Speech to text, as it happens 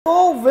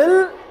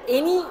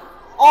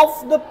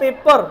of the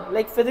paper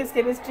like physics,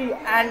 chemistry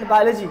and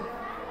biology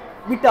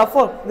be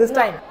tougher this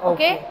time?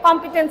 Okay,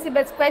 competency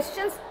based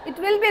questions, it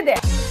will be there.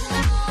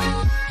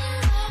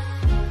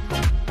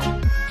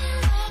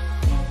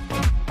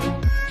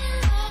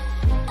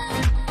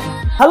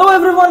 Hello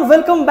everyone,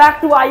 welcome back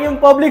to IM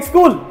Public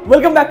School.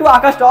 Welcome back to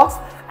Akash Talks.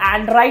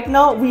 And right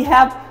now we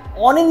have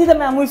Anindita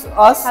ma'am with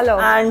us. Hello.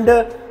 And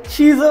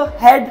she's a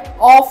head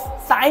of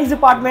science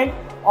department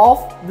of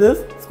this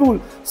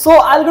school. So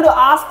I'm going to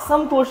ask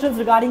some questions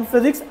regarding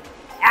physics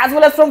as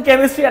well as from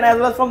chemistry and as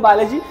well as from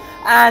biology.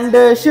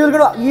 And she will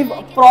going to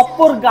give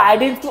proper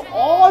guidance to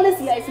all the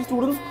ICSE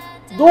students,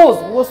 those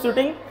who are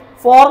studying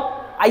for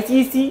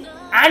ICSE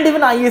and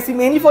even ISC,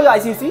 mainly for the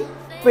ICSE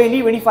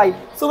 2025.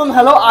 So ma'am,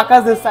 hello,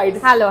 Akash this side.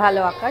 Hello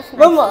Akash.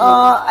 Ma'am,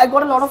 I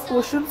got a lot of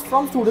questions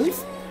from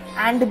students,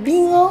 and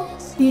being a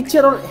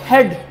teacher or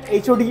head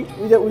HOD,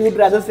 we would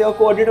rather say, a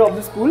coordinator of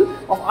the school,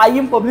 of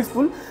IM Public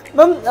School.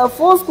 Ma'am,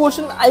 first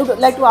question I would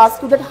like to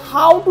ask you that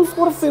how to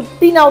score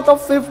 15 out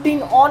of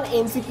 15 on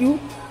MCQ,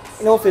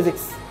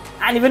 physics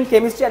and even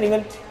chemistry and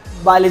even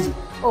biology.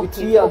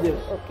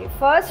 Okay.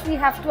 First we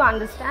have to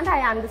understand.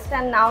 I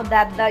understand now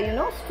that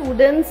the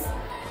students,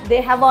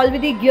 they have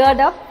already geared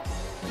up,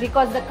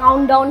 because the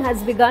countdown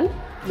has begun.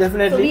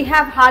 Definitely. So we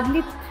have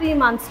hardly 3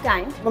 months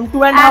time. From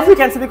 2.5 we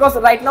can say, because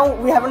right now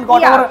we haven't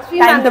got our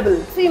timetable.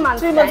 3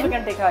 months. 3 months we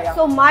can take her. Yeah.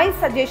 So my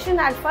suggestion,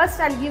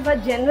 I'll give a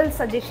general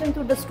suggestion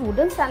to the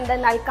students, and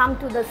then I'll come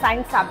to the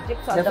science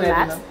subjects or the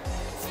maths.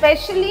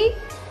 Especially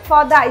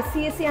for the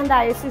ICSE and the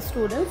ISC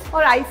students.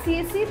 For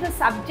ICSE, the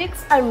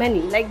subjects are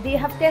many, like they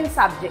have 10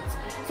 subjects.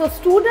 So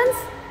students,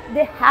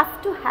 they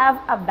have to have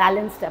a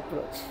balanced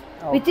approach.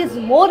 Which is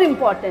more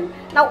important.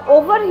 Now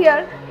over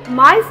here,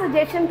 my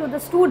suggestion to the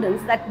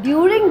students that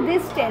during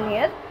this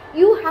tenure,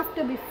 you have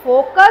to be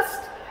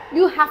focused,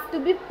 you have to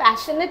be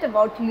passionate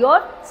about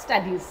your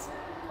studies.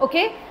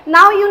 Okay.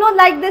 Now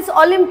like this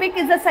Olympic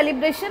is a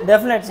celebration.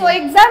 Definitely. So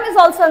exam is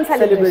also a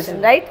celebration,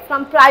 right?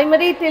 From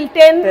primary till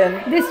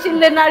 10, these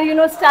children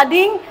are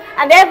studying,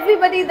 and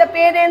everybody, the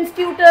parents,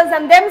 tutors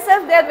and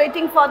themselves, they are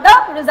waiting for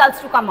the results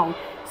to come out.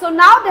 So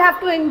now they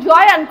have to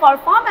enjoy and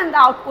perform, and the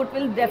output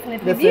will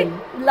definitely be,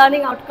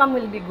 learning outcome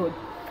will be good.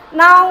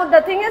 Now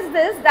the thing is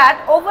this,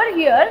 that over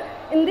here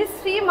in these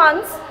 3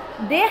 months,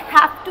 they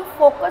have to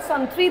focus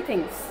on 3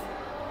 things.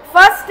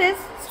 First is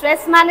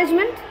stress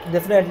management.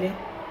 Definitely.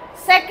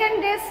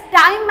 Second is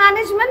time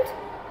management.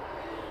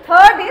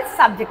 Third is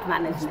subject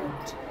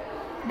management.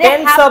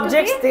 10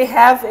 subjects they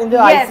have in the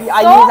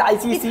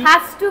ICSE. It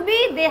has to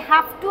be, they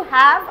have to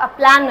have a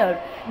planner.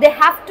 They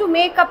have to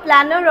make a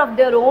planner of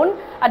their own,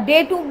 a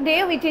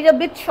day-to-day, which is a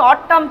bit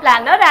short-term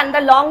planner, and the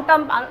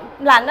long-term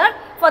planner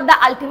for the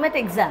ultimate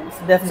exams.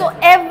 Definitely. So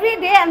every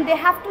day, and they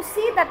have to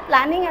see that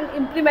planning and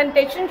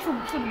implementation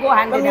should go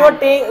hand in hand.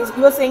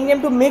 You are saying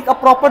them to make a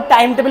proper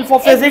timetable for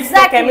physics,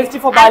 for chemistry,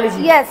 for biology.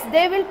 And yes,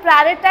 they will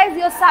prioritize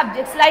your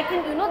subjects. Like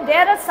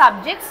there are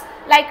subjects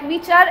like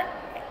which are,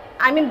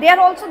 they are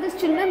also, these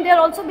children, they are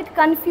also a bit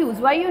confused.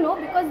 Why?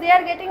 Because they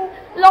are getting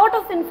lot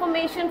of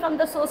information from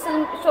the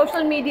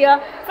social media,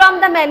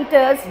 from the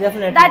mentors.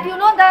 Definitely. That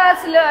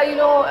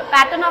the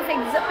pattern of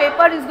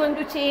paper is going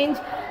to change.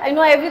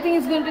 Everything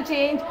is going to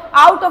change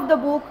out of the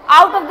book,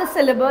 out of the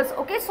syllabus.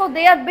 Okay, so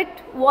they are a bit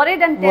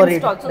worried and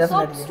tensed also.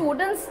 Definitely. So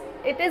students,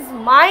 it is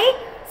my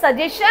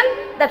suggestion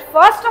that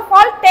first of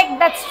all, take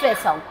that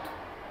stress out.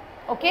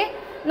 Okay.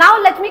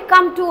 Now let me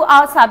come to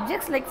our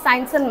subjects like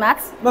science and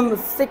maths. Ma'am,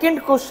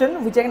 second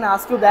question which I can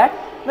ask you that,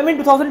 ma'am, in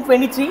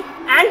 2023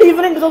 and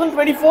even in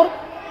 2024,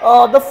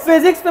 the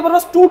physics paper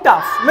was too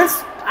tough.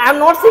 Means I am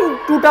not saying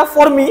too tough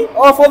for me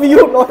or for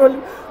you, not only,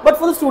 but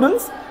for the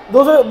students,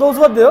 those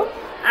were there,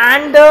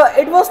 and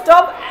it was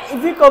tough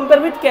if we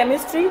compare with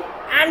chemistry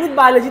and with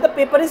biology. The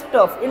paper is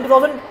tough in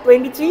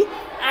 2023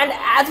 and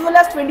as well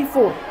as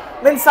 24.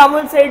 When some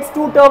will say it's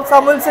too tough,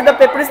 some will say the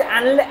paper is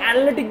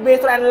analytic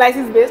based or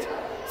analysis based.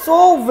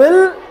 So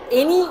will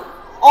any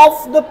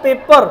of the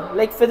paper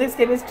like physics,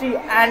 chemistry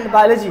and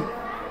biology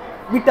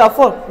be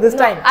tougher this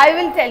time? I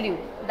will tell you,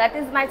 that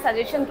is my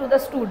suggestion to the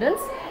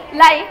students.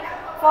 Like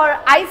for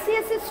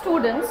ICSE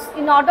students,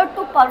 in order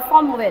to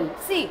perform well,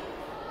 see,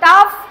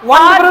 tough, one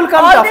paper will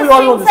come tough, we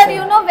all know this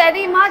things are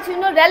very much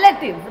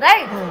relative,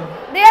 right?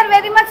 They are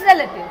very much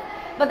relative.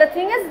 But the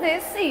thing is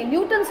this, see,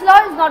 Newton's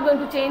law is not going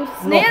to change,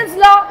 Snell's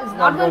law is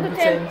not going to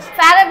change,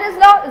 Faraday's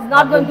law is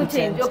not going to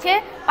change,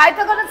 okay?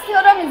 Pythagoras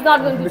theorem is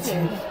not going to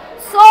change.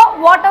 So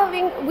what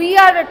we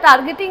are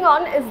targeting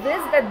on is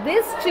this, that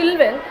these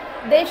children,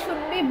 they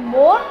should be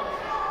more,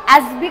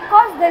 as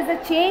because there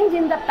is a change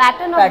in the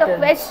pattern of the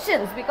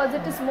questions, because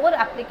it is more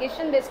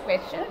application based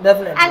question.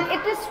 Definitely. And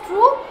it is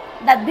true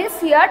that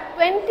this year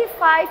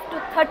 25 to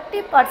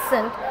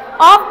 30%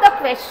 of the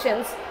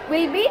questions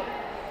will be,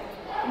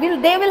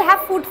 they will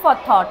have food for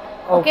thought.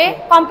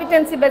 Okay.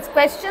 Competency based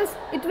questions,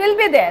 it will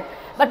be there.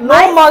 But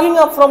no mugging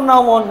up from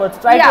now onwards.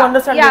 Try to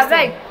understand this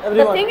thing.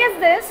 The thing is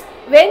this,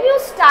 when you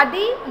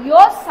study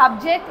your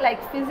subject like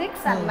physics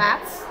and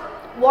maths,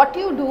 what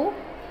you do,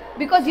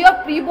 because your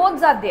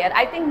pre-boards are there.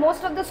 I think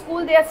most of the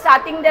school they are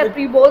starting their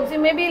pre-boards. It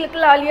may be a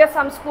little earlier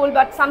some school,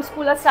 but some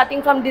school are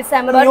starting from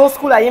December. In your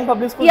school, IM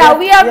public school? Yeah,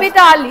 we are a bit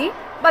early,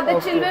 but the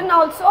children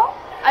also,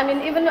 I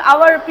mean, even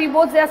our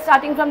pre-boards, they are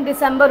starting from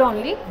December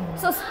only.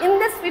 So in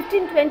this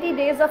 15-20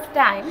 days of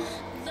time,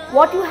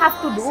 what you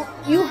have to do,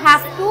 you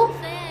have to,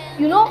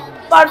 you know,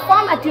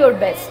 perform at your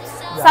best.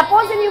 Yeah.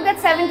 Suppose if you get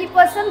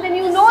 70%, then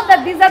you know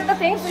that these are the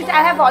things which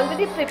I have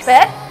already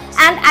prepared,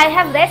 and I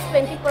have rest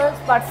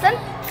 20%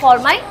 for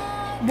my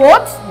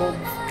boards.